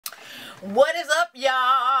What is up,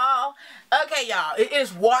 y'all? Okay, y'all, it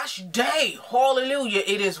is wash day. Hallelujah,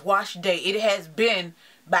 it is wash day. It has been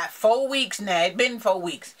about 4 weeks now. It's been 4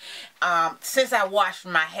 weeks since I washed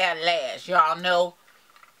my hair last. Y'all know,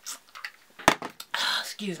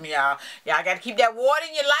 excuse me, y'all. Y'all got to keep that water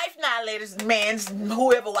in your life now, ladies and men.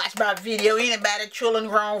 Whoever watched my video, anybody, children,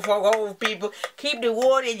 grown folk, old people, keep the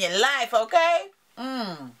water in your life, okay?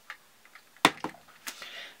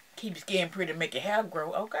 Keep skin pretty, make your hair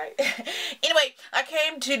grow, okay? Anyway, I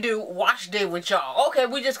came to do wash day with y'all. Okay,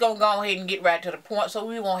 we just gonna go ahead and get right to the point so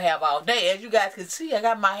we won't have all day. As you guys can see, I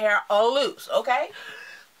got my hair all loose, okay?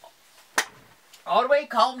 All the way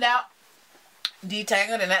combed out,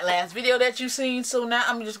 detangled in that last video that you seen. So now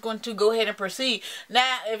I'm just going to go ahead and proceed.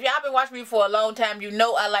 Now, if y'all been watching me for a long time, you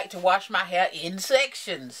know I like to wash my hair in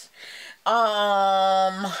sections.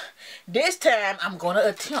 This time I'm gonna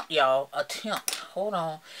attempt, y'all, hold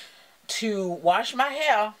on, to wash my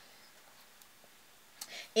hair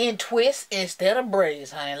in twists instead of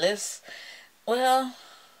braids, honey.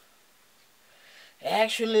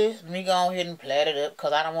 Actually, let me go ahead and plait it up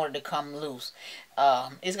because I don't want it to come loose.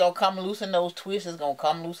 It's gonna come loose in those twists. It's gonna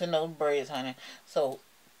come loose in those braids, honey. So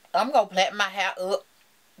I'm gonna plait my hair up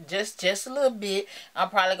just a little bit. I'm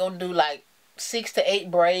probably gonna do like 6 to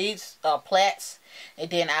 8 braids or plaits, and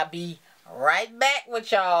then I'll be right back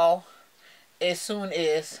with y'all as soon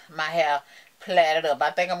as my hair plaited up.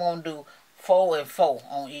 I think I'm gonna do 4 and 4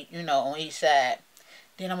 on each, on each side.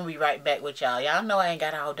 Then I'm gonna be right back with y'all. Y'all know I ain't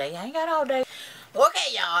got all day.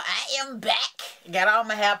 Okay, y'all, I am back. Got all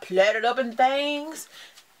my hair plaited up and things,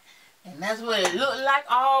 and that's what it looked like,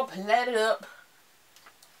 all plaited up.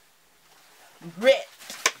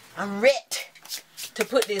 I'm ready to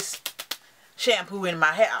put this shampoo in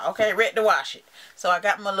my hair, okay, ready to wash it. So I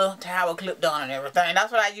got my little towel clipped on and everything.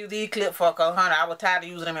 That's what I use these clips for, cause honey, I was tired of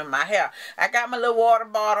using them in my hair. I got my little water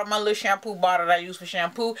bottle, my little shampoo bottle that I use for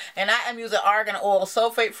shampoo, and I am using argan oil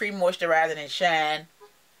sulfate free moisturizer and shine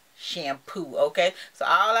shampoo, okay? So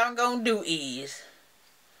all I'm gonna do is,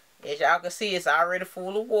 as y'all can see, it's already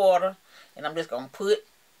full of water, and I'm just gonna put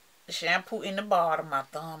the shampoo in the bottle. My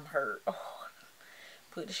thumb hurt. Oh.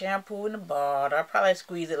 Put the shampoo in the bottle. I probably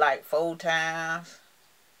squeeze it like 4 times.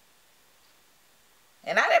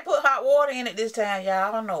 And I didn't put hot water in it this time, y'all.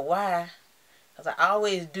 I don't know why. Because I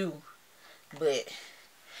always do. But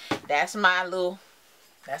that's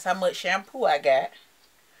that's how much shampoo I got.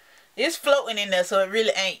 It's floating in there, so it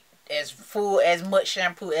really ain't as much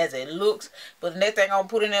shampoo as it looks. But the next thing I'm going to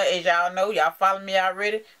put in there, as y'all know, y'all follow me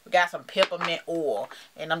already, we got some peppermint oil.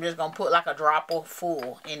 And I'm just going to put like a dropper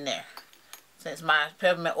full in there. Since my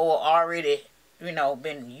peppermint oil already,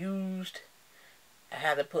 been used, I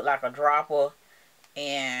had to put like a dropper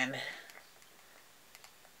and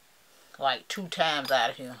like 2 times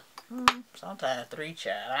out of here. Sometimes 3,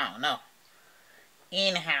 child. I don't know.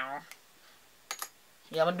 Anyhow,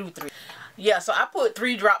 yeah, I'm gonna do 3. Yeah, so I put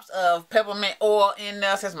 3 drops of peppermint oil in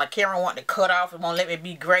there since my camera wanted to cut off. It won't let me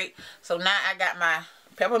be great. So now I got my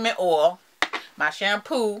peppermint oil, my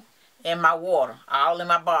shampoo, and my water all in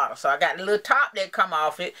my bottle. So I got the little top that come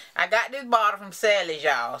off it. I got this bottle from Sally's,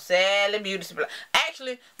 y'all. Sally Beauty Supply.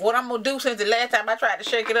 Actually, what I'm gonna do, since the last time I tried to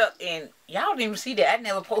shake it up, and y'all didn't even see that, I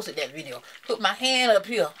never posted that video. Put my hand up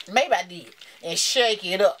here, maybe I did, and shake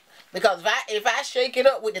it up. Because if I shake it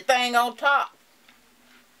up with the thing on top,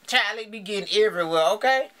 child, it be getting everywhere,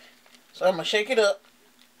 okay? So I'm gonna shake it up.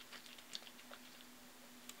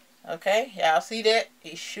 Okay, y'all see that?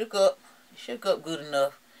 It shook up. It shook up good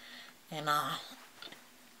enough. And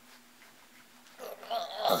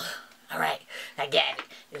alright, I got it.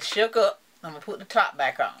 It's shook up. I'm gonna put the top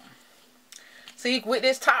back on. See, with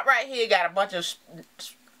this top right here, got a bunch of,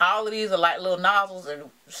 all of these are like little nozzles,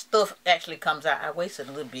 and stuff actually comes out. I wasted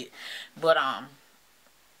a little bit, but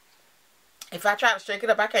if I try to shake it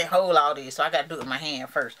up, I can't hold all these, so I gotta do it with my hand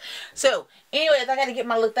first. So, anyways, I gotta get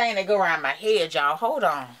my little thing that go around my head, y'all. Hold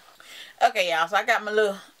on. Okay, y'all, so I got my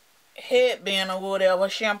little headband or whatever,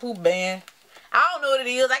 shampoo band. I don't know what it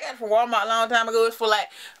is. I got it from Walmart a long time ago. It's for like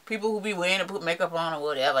people who be wearing to put makeup on or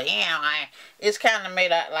whatever. Yeah, it's kind of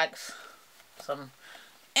made out like some,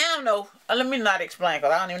 I don't know. Let me not explain,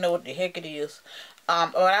 because I don't even know what the heck it is.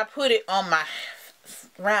 But I put it on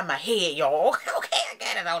around my head, y'all. Okay, I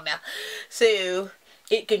got it on now. So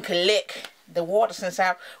it can collect the water. Since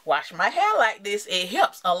I wash my hair like this, it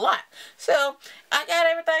helps a lot. So I got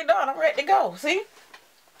everything done. I'm ready to go. See?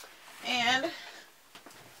 And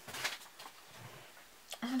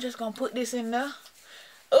I'm just gonna put this in there.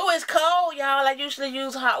 Oh, it's cold, y'all. I usually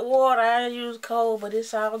use hot water. I use cold, but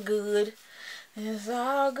it's all good. It's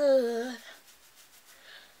all good.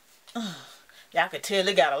 Y'all can tell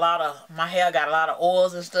it got a lot of, my hair got a lot of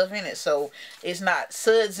oils and stuff in it. So it's not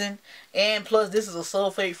sudsing. And plus this is a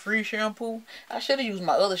sulfate free shampoo. I should have used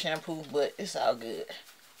my other shampoo, but it's all good.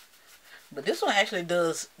 But this one actually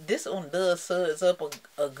does, suds up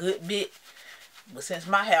a good bit. But since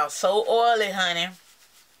my hair's so oily, honey,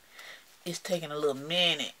 it's taking a little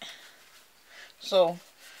minute. So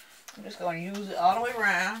I'm just going to use it all the way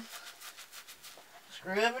around.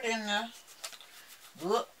 Scrub it in there.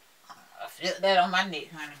 Look, I feel that on my neck,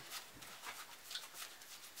 honey.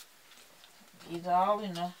 Get it all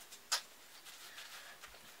in there.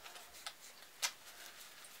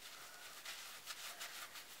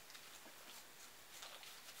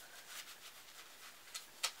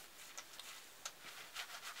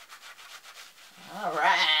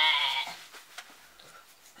 Alright.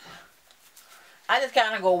 I just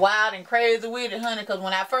kind of go wild and crazy with it, honey, because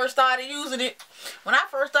when I first started using it, when I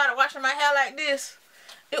first started washing my hair like this,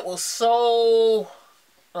 it was so,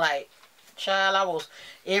 like, child, I was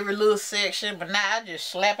every little section, but now I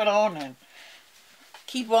just slap it on and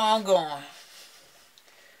keep on going.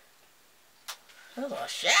 There's a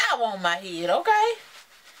shower on my head, okay?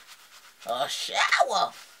 A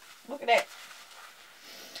shower. Look at that.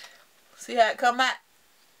 See how it come out?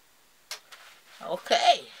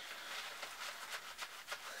 Okay.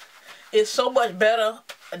 It's so much better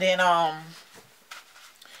than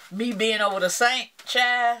me being over the sink,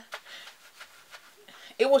 child.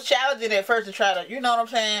 It was challenging at first to try to, you know what I'm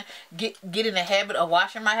saying, get in the habit of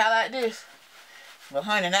washing my hair like this. But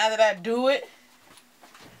honey, now that I do it,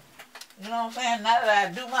 you know what I'm saying, now that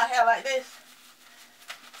I do my hair like this,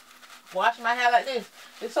 wash my hair like this,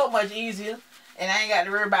 it's so much easier. And I ain't got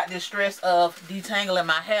to worry about the stress of detangling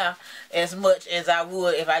my hair as much as I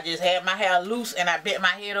would if I just had my hair loose and I bent my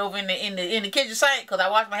head over in the kitchen sink, because I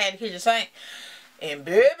wash my hair in the kitchen sink. And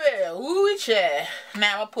baby, ooh, child.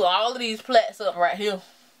 Now I'm gonna put all of these plaits up right here,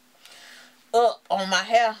 up on my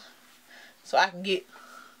hair, so I can get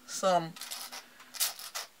some.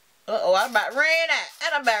 Uh-oh, I about ran out.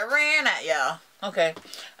 I about ran out, y'all. Okay,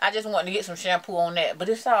 I just wanted to get some shampoo on that, but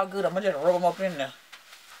it's all good. I'm gonna just rub them up in there.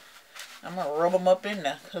 I'm going to rub them up in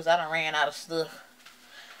there because I done ran out of stuff.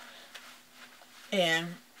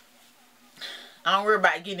 And I don't worry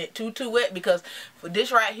about getting it too wet, because for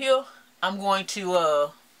this right here, I'm going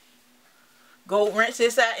to go rinse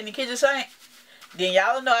this out in the kitchen sink. Then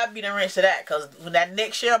y'all know I'll be done rinse it out, because with that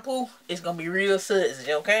next shampoo, it's going to be real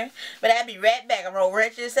sudsy, okay? But I'll be right back. I'm going to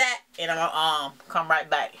rinse this out and I'm going to come right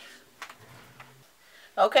back.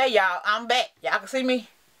 Okay, y'all, I'm back. Y'all can see me?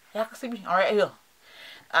 Y'all can see me? All right, here.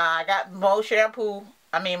 I got more shampoo,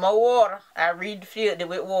 more water. I refilled it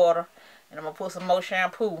with water. And I'm going to put some more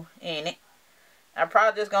shampoo in it. I'm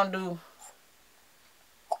probably just going to do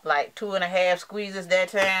like 2.5 squeezes that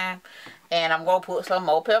time. And I'm going to put some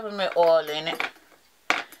more peppermint oil in it.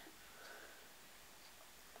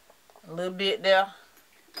 A little bit there.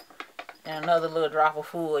 And another little drop of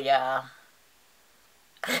full, y'all.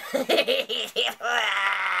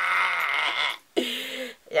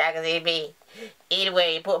 Y'all can see me.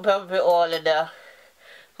 Anyway, put peppermint oil in there.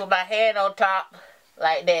 Put my hand on top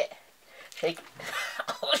like that. Shake it.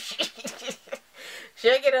 Oh, shit.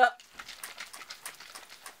 Shake it up.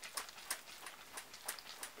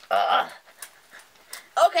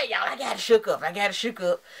 Okay, y'all, I got it shook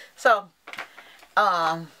up. So,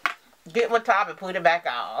 get my top and put it back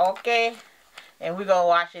on. Okay? And we're going to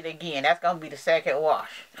wash it again. That's going to be the second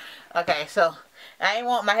wash. Okay, so I ain't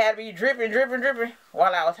want my hair to be dripping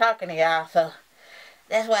while I was talking to y'all. So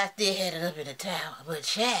that's why I still had it up in the towel. But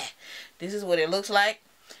chat, this is what it looks like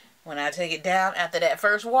when I take it down after that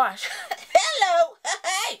first wash. Hello!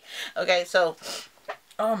 Hey! Okay, so,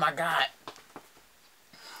 oh my God.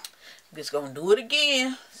 I'm just going to do it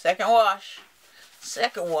again. Second wash.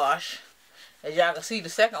 As y'all can see, the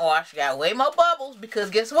second wash got way more bubbles because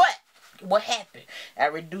guess what? What happened? I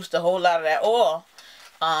reduced a whole lot of that oil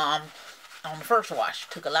on the first wash.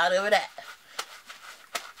 Took a lot of it out.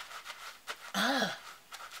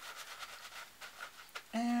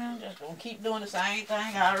 And I'm just going to keep doing the same thing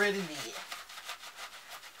I already did.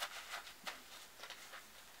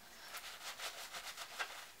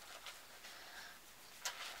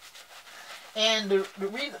 And the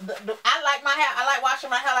reason I like my hair, I like washing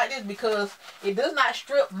my hair like this because it does not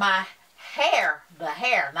strip my hair,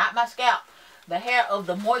 not my scalp, the hair of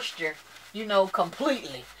the moisture, you know,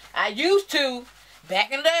 completely. I used to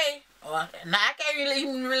back in the day, or now I can't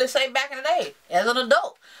even really say back in the day, as an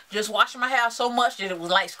adult, just washing my hair so much that it was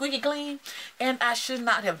like squeaky clean, and I should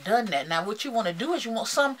not have done that. Now what you want to do is you want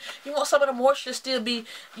some of the moisture still be,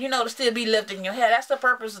 you know, to still be left in your hair. That's the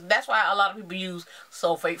purpose. That's why a lot of people use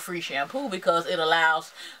sulfate free shampoo, because it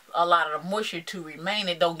allows a lot of the moisture to remain.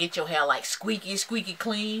 It don't get your hair like squeaky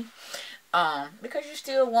clean. Because you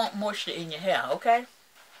still want moisture in your hair, okay?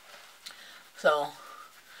 So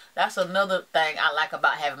that's another thing I like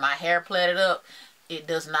about having my hair plaited up. It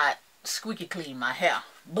does not squeaky clean my hair,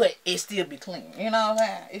 but it still be clean. You know what I'm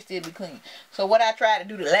saying? It still be clean. So what I tried to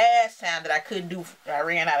do the last time that I couldn't do, I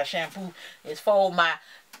ran out of shampoo, is fold my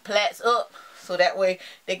plaits up so that way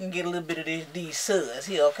they can get a little bit of these suds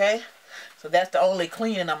here, okay? So that's the only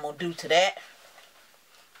cleaning I'm gonna do to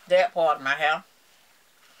that part of my hair.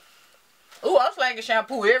 Ooh, I'm slanging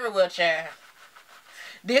shampoo everywhere, child.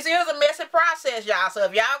 This is a messy process, y'all. So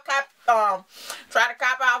if y'all try to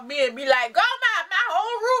cop off me and be like, "Go, my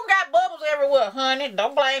whole room got bubbles everywhere," honey,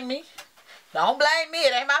 don't blame me. Don't blame me.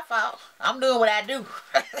 It ain't my fault. I'm doing what I do.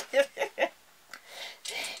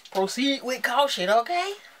 Proceed with caution,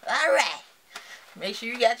 okay? All right. Make sure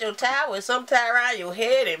you got your towel with some tie around your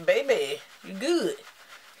head, and baby, you good.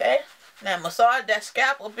 Okay? Now massage that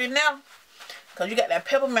scalp up in there. Because you got that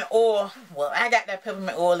peppermint oil. Well, I got that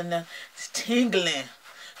peppermint oil in there. It's tingling.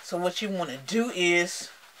 So what you want to do is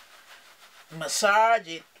massage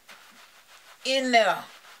it in there.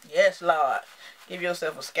 Yes, Lord. Give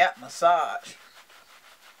yourself a scalp massage.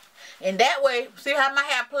 And that way, see how my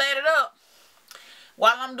hair plaited up?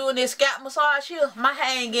 While I'm doing this scalp massage here, my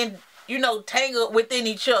hair ain't getting, you know, tangled within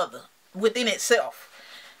each other, within itself.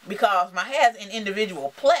 Because my hair is an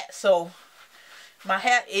individual plait. So my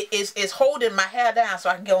hair is holding my hair down so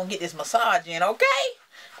I can go and get this massage in, okay?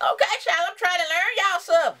 Okay, child, I'm trying to learn y'all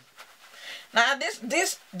something. Now,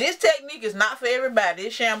 this technique is not for everybody.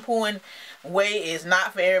 This shampooing way is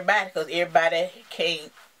not for everybody because everybody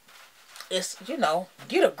can't, you know,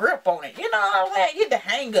 get a grip on it. You know what I'm saying? Get the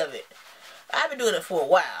hang of it. I've been doing it for a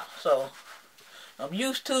while, so I'm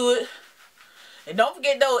used to it. And don't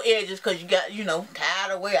forget those edges because you got, you know,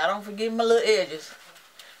 tied away. I don't forget my little edges.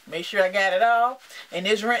 Make sure I got it all. And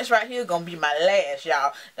this rinse right here gonna be my last,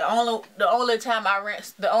 y'all. The only time I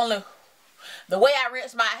rinse, the way I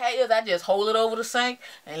rinse my hair is I just hold it over the sink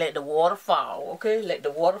and let the water fall. Okay, let the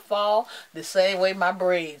water fall the same way my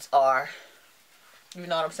braids are. You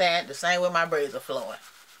know what I'm saying? The same way my braids are flowing.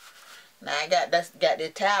 Now I got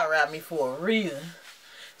this towel around me for a reason,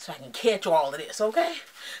 so I can catch all of this. Okay.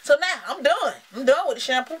 So now I'm done. I'm done with the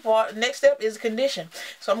shampoo part. The next step is condition.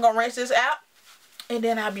 So I'm gonna rinse this out. And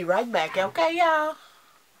then I'll be right back, okay, y'all?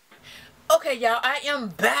 Okay, y'all, I am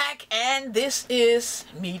back, and this is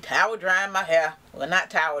me towel drying my hair. Well, not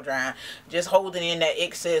towel drying, just holding in that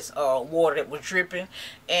excess water that was dripping.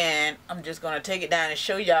 And I'm just going to take it down and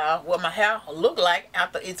show y'all what my hair look like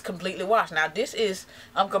after it's completely washed. Now,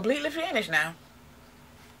 I'm completely finished now.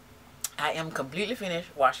 I am completely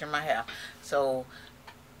finished washing my hair. So,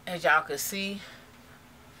 as y'all can see,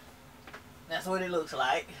 that's what it looks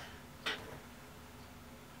like.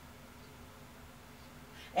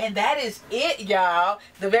 And that is it, y'all.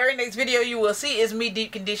 The very next video you will see is me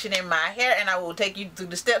deep conditioning my hair, and I will take you through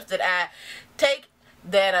the steps that I take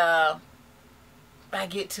that I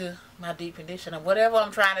get to my deep conditioner, whatever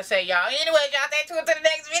I'm trying to say, y'all. Anyways, y'all, stay tuned to the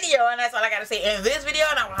next video, and that's all I gotta say in this video,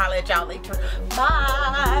 and I will holler at y'all later.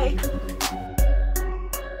 Bye.